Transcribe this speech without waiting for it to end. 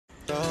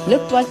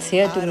Look what's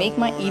here to make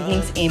my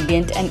evenings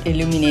ambient and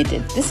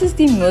illuminated. This is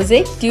the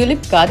Mosaic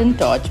Tulip Garden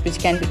Torch, which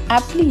can be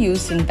aptly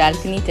used in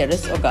balcony,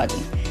 terrace or garden.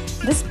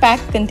 This pack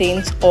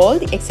contains all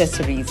the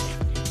accessories.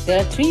 There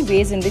are 3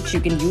 ways in which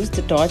you can use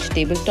the torch: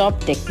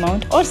 tabletop, deck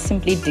mount or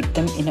simply dig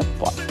them in a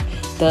pot.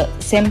 The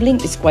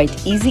assembling is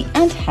quite easy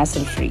and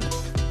hassle-free.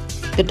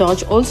 The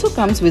torch also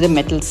comes with a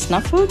metal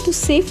snuffer to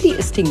safely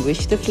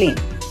extinguish the flame.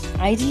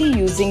 Ideally,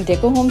 using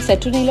Deco Home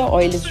citronella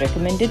oil is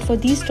recommended for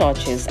these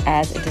torches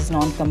as it is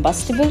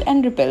non-combustible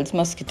and repels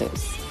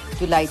mosquitoes.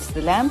 To light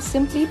the lamp,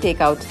 simply take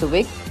out the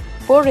wick,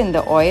 pour in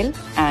the oil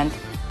and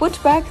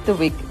put back the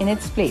wick in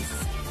its place.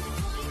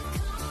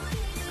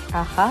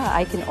 Aha,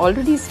 I can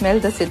already smell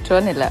the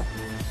citronella.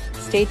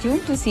 Stay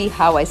tuned to see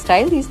how I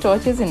style these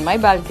torches in my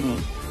balcony.